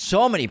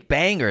 So many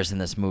bangers in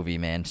this movie,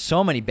 man.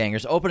 So many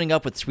bangers. Opening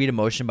up with Sweet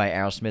Emotion by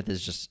Aerosmith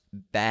is just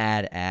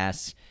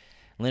badass.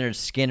 Leonard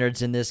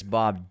Skinner's in this.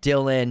 Bob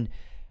Dylan.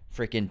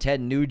 Freaking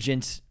Ted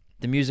Nugent.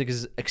 The music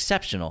is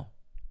exceptional.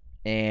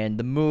 And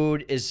the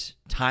mood is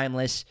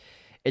timeless.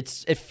 It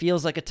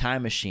feels like a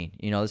time machine.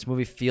 You know, this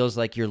movie feels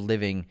like you're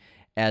living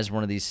as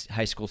one of these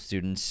high school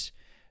students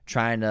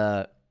trying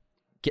to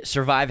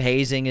survive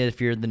hazing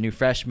if you're the new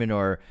freshman,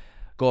 or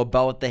go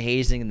about the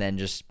hazing and then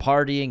just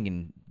partying,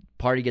 and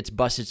party gets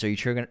busted, so you're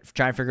trying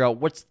to figure out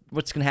what's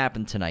going to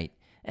happen tonight.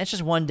 And it's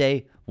just one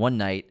day, one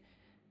night.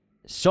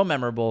 So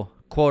memorable,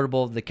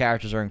 quotable. The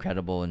characters are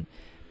incredible, and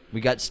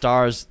we got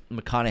stars.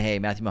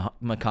 Matthew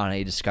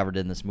McConaughey discovered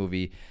in this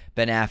movie.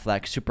 Ben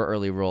Affleck, super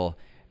early role.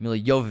 Mila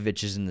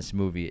Jovovich is in this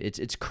movie.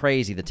 It's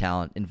crazy, the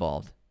talent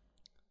involved.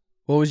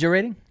 What was your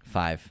rating?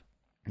 5.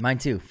 Mine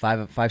too.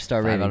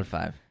 5-star rating. 5 out of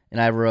 5.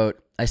 And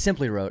I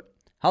simply wrote,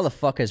 how the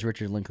fuck has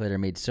Richard Linklater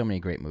made so many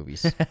great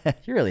movies?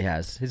 He really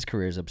has. His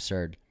career is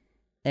absurd.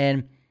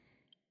 And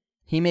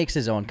he makes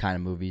his own kind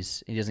of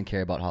movies. He doesn't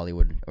care about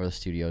Hollywood or the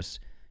studios.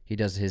 He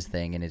does his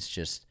thing, and it's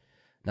just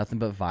nothing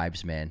but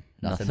vibes, man.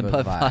 Nothing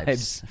but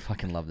vibes. I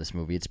fucking love this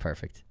movie. It's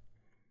perfect.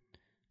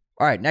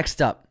 All right,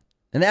 next up.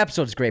 And the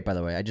episode's great, by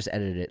the way. I just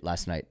edited it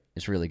last night.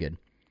 It's really good.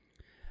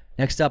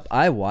 Next up,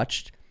 I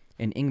watched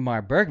an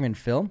Ingmar Bergman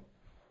film,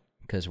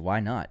 because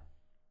why not?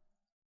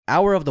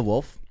 Hour of the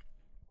Wolf,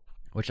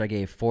 which I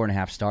gave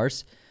 4.5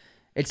 stars.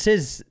 It's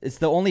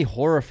the only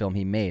horror film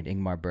he made,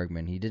 Ingmar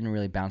Bergman. He didn't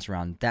really bounce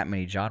around that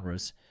many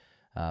genres,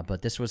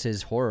 but this was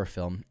his horror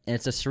film. And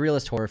it's a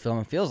surrealist horror film.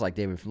 It feels like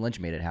David Lynch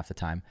made it half the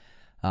time.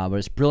 But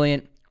it's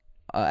brilliant,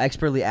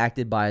 expertly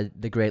acted by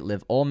the great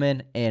Liv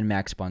Ullmann and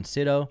Max von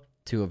Sydow,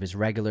 two of his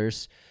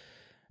regulars.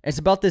 It's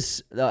about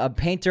this a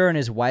painter and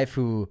his wife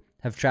who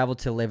have traveled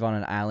to live on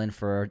an island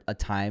for a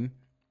time,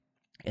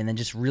 and then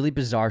just really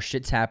bizarre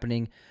shit's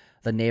happening.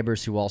 The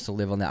neighbors who also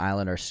live on the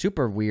island are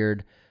super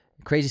weird.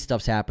 Crazy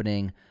stuff's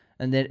happening,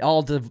 and then it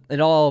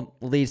all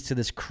leads to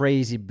this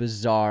crazy,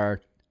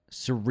 bizarre,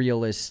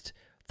 surrealist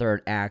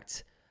third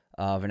act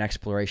of an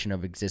exploration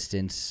of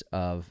existence,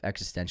 of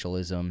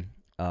existentialism,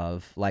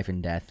 of life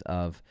and death,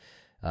 of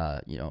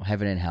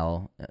heaven and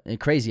hell, and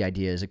crazy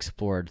ideas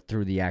explored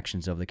through the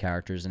actions of the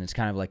characters. And it's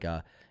kind of like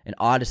an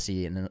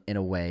odyssey in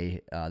a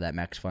way that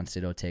Max von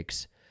Sydow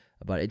takes,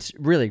 but it's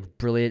really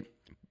brilliant,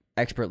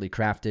 expertly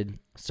crafted,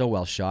 so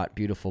well shot,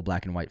 beautiful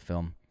black and white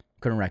film.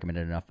 Couldn't recommend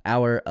it enough.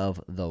 Hour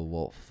of the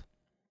Wolf.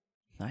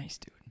 Nice,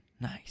 dude.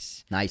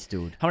 Nice. Nice,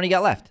 dude. How many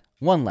got left?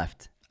 1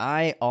 left.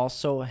 I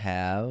also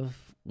have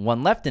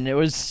 1 left, and it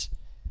was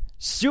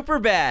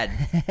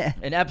Superbad,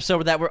 an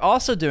episode that we're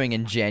also doing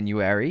in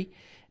January.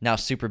 Now,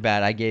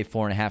 Superbad, I gave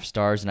 4.5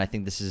 stars, and I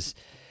think this is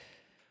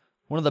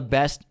one of the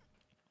best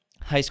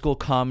high school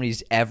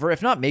comedies ever,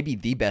 if not maybe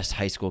the best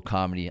high school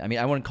comedy. I mean,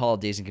 I wouldn't call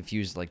it Dazed and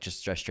Confused like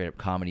just a straight-up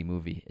comedy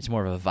movie. It's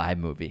more of a vibe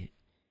movie.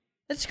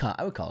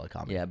 I would call it a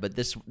comedy. Yeah, but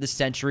this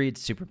century,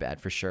 it's Superbad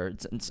for sure.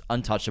 It's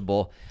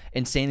untouchable,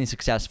 insanely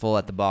successful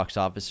at the box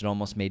office. It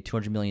almost made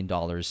 $200 million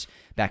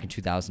back in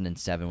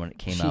 2007 when it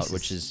came out,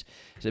 which is,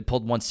 it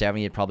pulled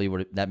 170. It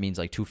probably that means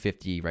like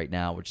 250 right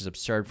now, which is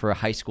absurd for a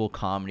high school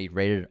comedy,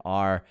 rated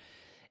R.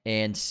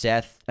 And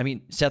Seth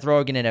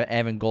Rogen and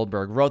Evan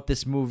Goldberg wrote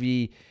this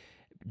movie.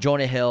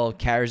 Jonah Hill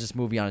carries this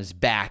movie on his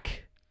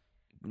back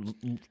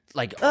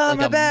like a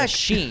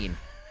machine.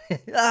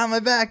 My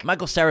back.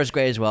 Michael Cera's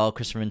great as well.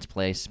 Christopher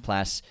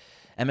Mintz-Plasse.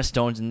 Emma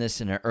Stone's in this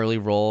in an early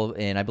role,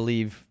 and I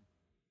believe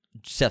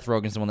Seth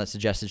Rogen's the one that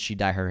suggested she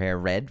dye her hair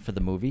red for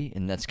the movie,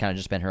 and that's kind of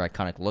just been her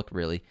iconic look,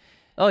 really.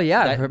 Oh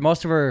yeah,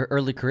 most of her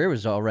early career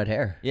was all red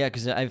hair. Yeah,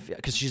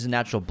 because she's a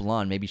natural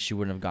blonde. Maybe she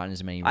wouldn't have gotten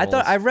as many roles.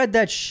 I read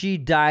that she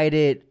dyed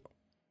it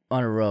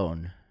on her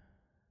own.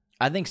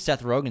 I think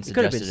Seth Rogen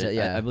suggested it.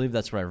 Yeah. I believe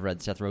that's what I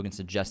read. Seth Rogen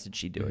suggested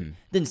she do it.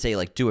 Didn't say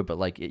like do it, but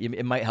like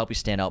it might help you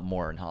stand out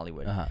more in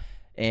Hollywood. Uh-huh.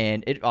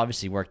 And it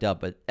obviously worked out,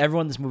 but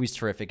everyone in this movie's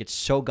terrific. It's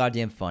so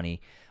goddamn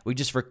funny. We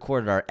just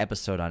recorded our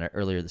episode on it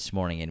earlier this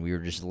morning, and we were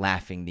just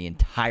laughing the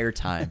entire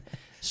time.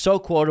 So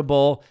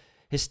quotable,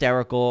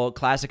 hysterical,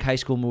 classic high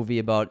school movie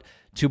about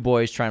two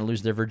boys trying to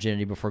lose their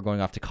virginity before going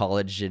off to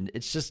college, and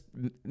it's just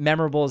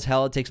memorable as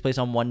hell. It takes place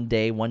on one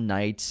day, one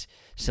night,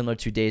 similar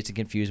to Dazed and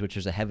Confused, which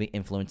was a heavy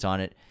influence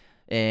on it.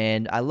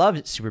 And I love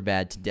it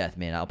Superbad to death,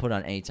 man. I'll put it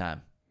on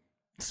anytime.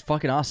 It's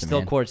fucking awesome, Still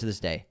man. quoted to this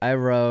day. I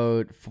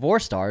wrote 4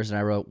 stars, and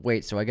I wrote,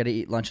 wait, so I got to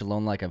eat lunch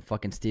alone like I'm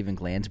fucking Steven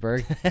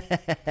Glansberg?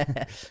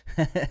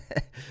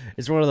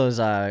 It's one of those,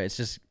 it's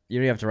just, you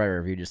don't have to write a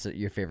review, just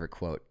your favorite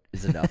quote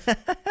is enough.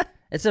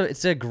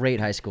 It's a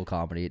great high school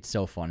comedy. It's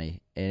so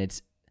funny. And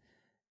it's,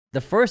 the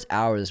first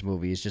hour of this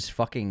movie is just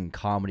fucking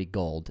comedy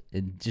gold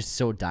and just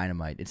so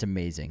dynamite. It's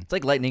amazing. It's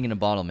like lightning in a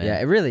bottle, man. Yeah,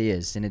 it really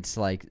is. And it's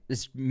like,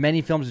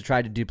 many films have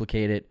tried to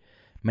duplicate it.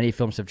 Many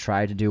films have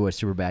tried to do what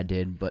Superbad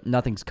did, but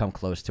nothing's come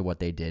close to what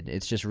they did.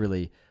 It's just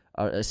really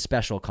a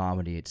special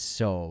comedy. It's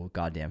so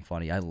goddamn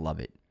funny. I love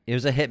it. It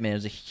was a hit, man. It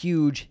was a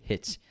huge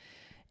hit.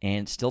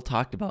 And still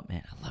talked about,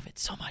 man. I love it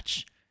so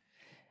much.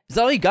 Is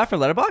that all you got for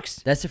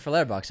Letterboxd? That's it for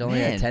Letterboxd. I only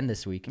had 10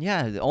 this week.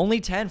 Yeah, only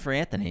 10 for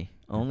Anthony.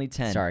 Only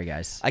 10. Sorry,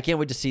 guys. I can't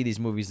wait to see these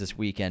movies this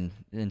weekend.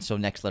 And so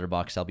next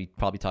Letterboxd, I'll be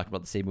probably talking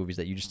about the same movies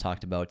that you just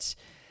talked about.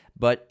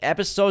 But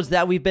episodes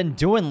that we've been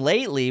doing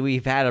lately,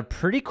 we've had a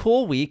pretty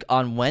cool week.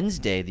 On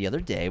Wednesday, the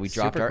other day, we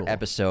dropped our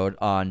episode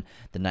on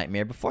The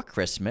Nightmare Before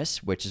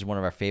Christmas, which is one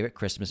of our favorite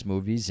Christmas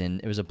movies, and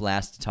it was a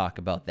blast to talk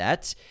about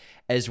that.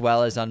 As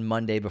well as on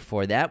Monday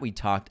before that, we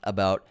talked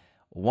about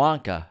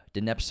Wonka.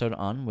 Did an episode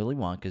on Willy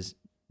Wonka's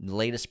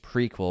latest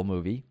prequel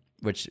movie,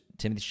 which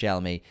Timothée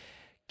Chalamet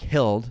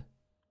killed.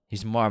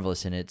 He's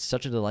marvelous in it. It's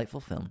such a delightful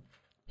film.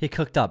 He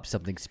cooked up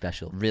something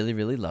special. Really,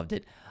 really loved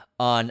it.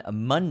 On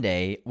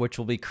Monday, which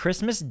will be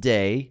Christmas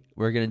Day,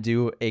 we're going to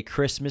do a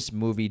Christmas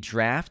movie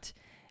draft.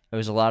 It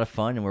was a lot of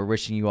fun, and we're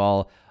wishing you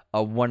all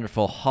a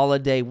wonderful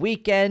holiday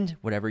weekend,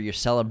 whatever you're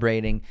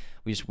celebrating.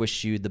 We just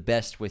wish you the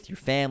best with your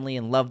family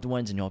and loved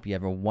ones, and hope you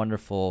have a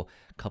wonderful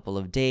couple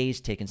of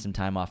days, taking some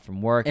time off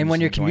from work. And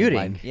when you're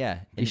commuting, be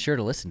and sure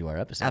to listen to our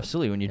episode.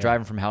 Absolutely. When you're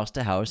driving from house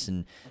to house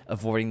and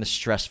avoiding the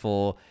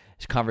stressful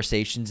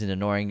conversations and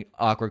annoying,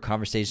 awkward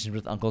conversations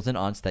with uncles and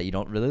aunts that you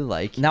don't really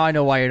like. Now I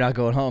know why you're not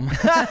going home.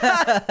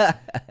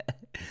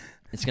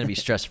 It's going to be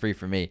stress-free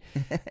for me.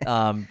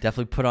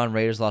 Definitely put on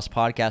Raiders Lost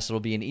Podcast.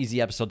 It'll be an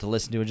easy episode to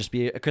listen to and just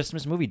be a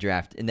Christmas movie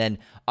draft. And then,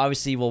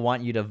 obviously, we'll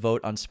want you to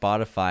vote on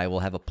Spotify.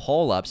 We'll have a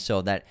poll up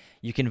so that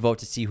you can vote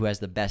to see who has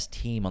the best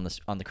team on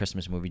the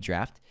Christmas movie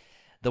draft.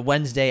 The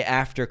Wednesday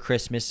after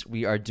Christmas,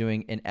 we are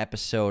doing an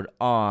episode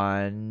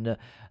on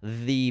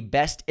the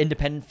best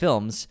independent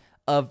films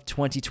of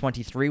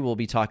 2023. We'll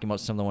be talking about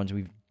some of the ones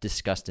we've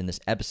discussed in this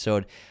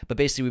episode. But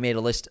basically, we made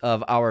a list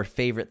of our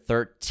favorite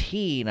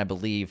 13, I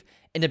believe,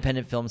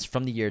 independent films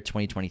from the year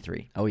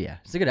 2023. Oh, yeah.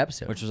 It's a good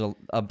episode. Which was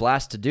a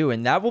blast to do.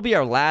 And that will be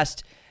our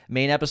last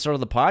main episode of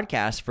the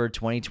podcast for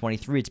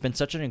 2023. It's been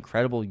such an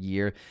incredible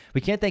year.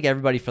 We can't thank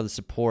everybody for the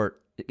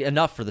support,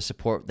 enough for the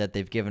support that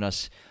they've given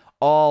us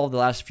all the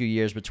last few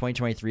years. But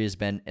 2023 has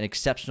been an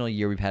exceptional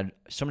year. We've had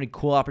so many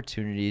cool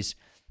opportunities.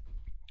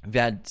 We've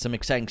had some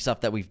exciting stuff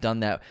that we've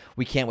done that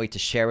we can't wait to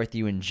share with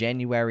you in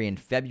January and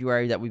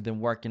February that we've been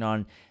working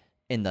on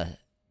in the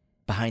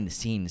behind the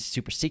scenes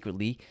super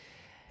secretly.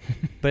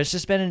 But it's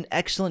just been an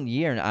excellent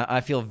year, and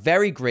I feel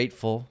very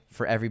grateful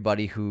for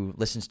everybody who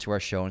listens to our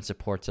show and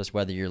supports us,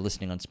 whether you're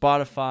listening on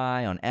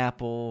Spotify, on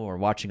Apple, or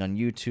watching on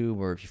YouTube,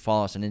 or if you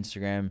follow us on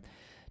Instagram,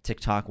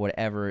 TikTok,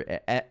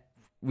 whatever.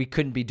 We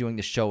couldn't be doing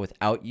the show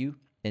without you.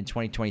 And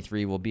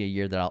 2023 will be a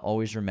year that I'll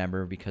always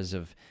remember because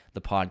of the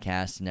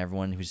podcast and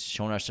everyone who's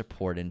shown our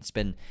support. And it's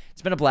been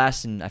a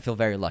blast, and I feel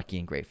very lucky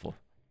and grateful.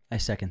 I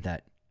second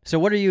that. So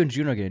what are you and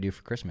Juno going to do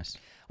for Christmas?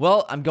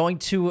 Well, I'm going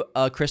to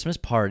a Christmas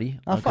party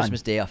on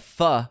Christmas Day, a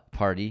pho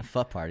party. A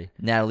pho party.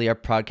 Natalie, our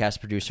podcast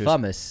producer,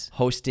 Fummus.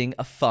 Hosting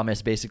a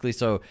fummus, basically.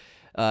 So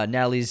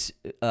Natalie's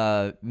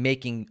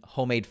making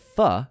homemade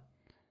pho,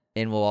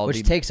 and we'll all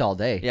Which takes all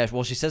day. Yeah,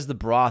 well, she says the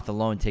broth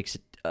alone takes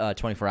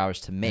 24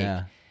 hours to make.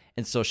 Yeah.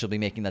 And so she'll be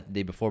making that the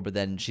day before, but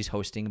then she's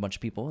hosting a bunch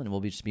of people, and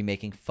we'll just be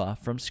making pho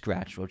from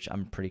scratch, which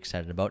I'm pretty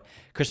excited about.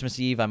 Christmas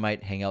Eve, I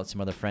might hang out with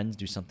some other friends,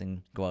 do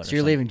something, go out. So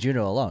you're leaving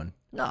Juno alone?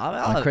 No,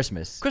 on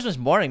Christmas. Christmas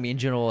morning, me and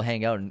Juno will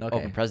hang out and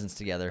open presents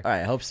together. All right,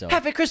 I hope so.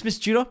 Happy Christmas,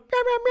 Juno.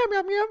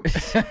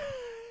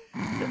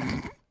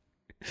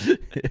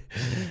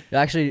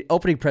 Actually,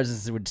 opening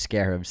presents would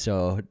scare him,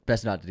 so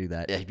best not to do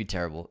that. Yeah, he'd be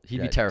terrible.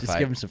 He'd be terrified. Just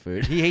give him some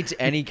food. He hates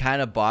any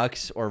kind of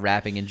box or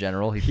wrapping in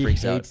general. He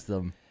freaks out. He hates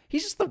them.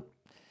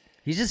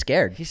 He's just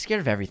scared. He's scared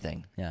of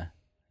everything. Yeah.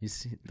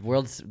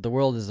 The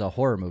world is a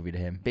horror movie to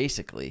him.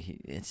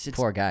 Basically. It's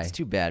poor guy. It's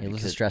too bad. He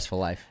lives a stressful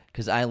life.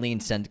 Because Eileen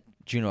sent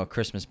Juno a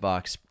Christmas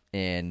box,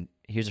 and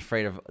he was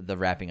afraid of the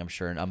wrapping, I'm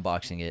sure, and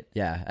unboxing it.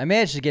 Yeah. I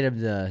managed to get him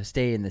to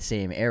stay in the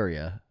same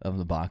area of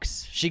the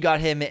box. She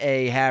got him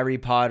a Harry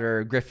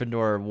Potter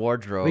Gryffindor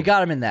wardrobe. We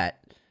got him in that.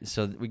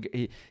 So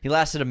he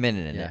lasted a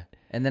minute in it.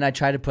 And then I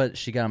tried to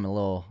she got him a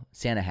little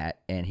Santa hat,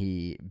 and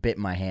he bit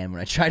my hand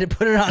when I tried to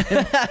put it on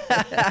him.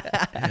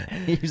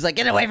 He was like,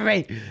 "Get away from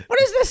me.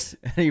 What is this?"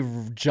 And he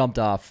jumped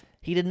off.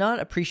 He did not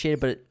appreciate it,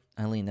 but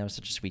Eileen, that was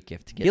such a sweet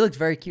gift to get. He looked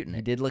very cute in it.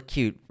 He did look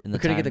cute in the We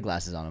couldn't get the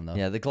glasses on him, though.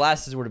 Yeah, the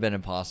glasses would have been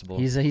impossible.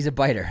 He's a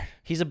biter.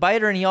 He's a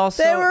biter, and he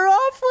also... They were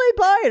awfully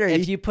biter.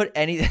 If you put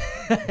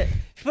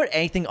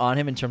anything on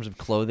him in terms of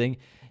clothing,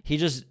 he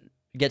just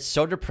gets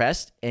so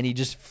depressed, and he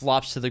just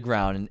flops to the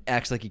ground and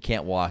acts like he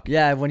can't walk.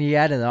 Yeah, when he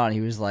had it on, he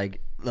was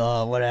like,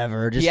 "Oh,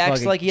 whatever. Just he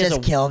acts like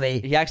kill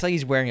me." He acts like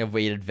he's wearing a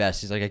weighted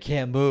vest. He's like, "I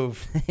can't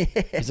move."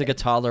 He's like a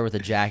toddler with a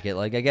jacket.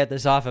 Like, I get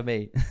this off of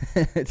me.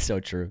 It's so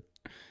true.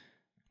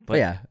 But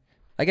yeah,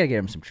 I gotta get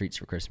him some treats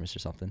for Christmas or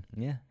something.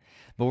 Yeah,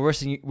 but we're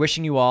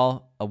wishing you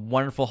all a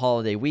wonderful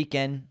holiday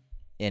weekend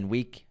and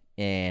week,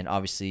 and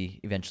obviously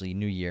eventually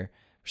New Year.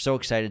 We're so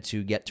excited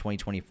to get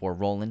 2024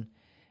 rolling.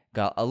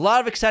 Got a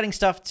lot of exciting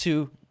stuff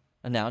to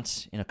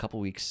announce in a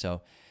couple weeks,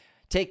 so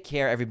take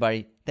care,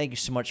 everybody. Thank you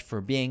so much for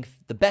being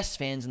the best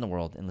fans in the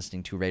world and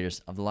listening to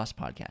Raiders of the Lost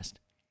Podcast.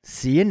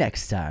 See you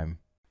next time.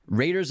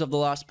 Raiders of the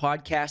Lost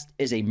Podcast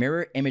is a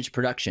mirror image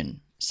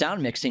production.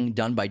 Sound mixing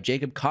done by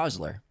Jacob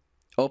Kosler.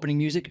 Opening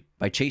music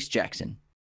by Chase Jackson.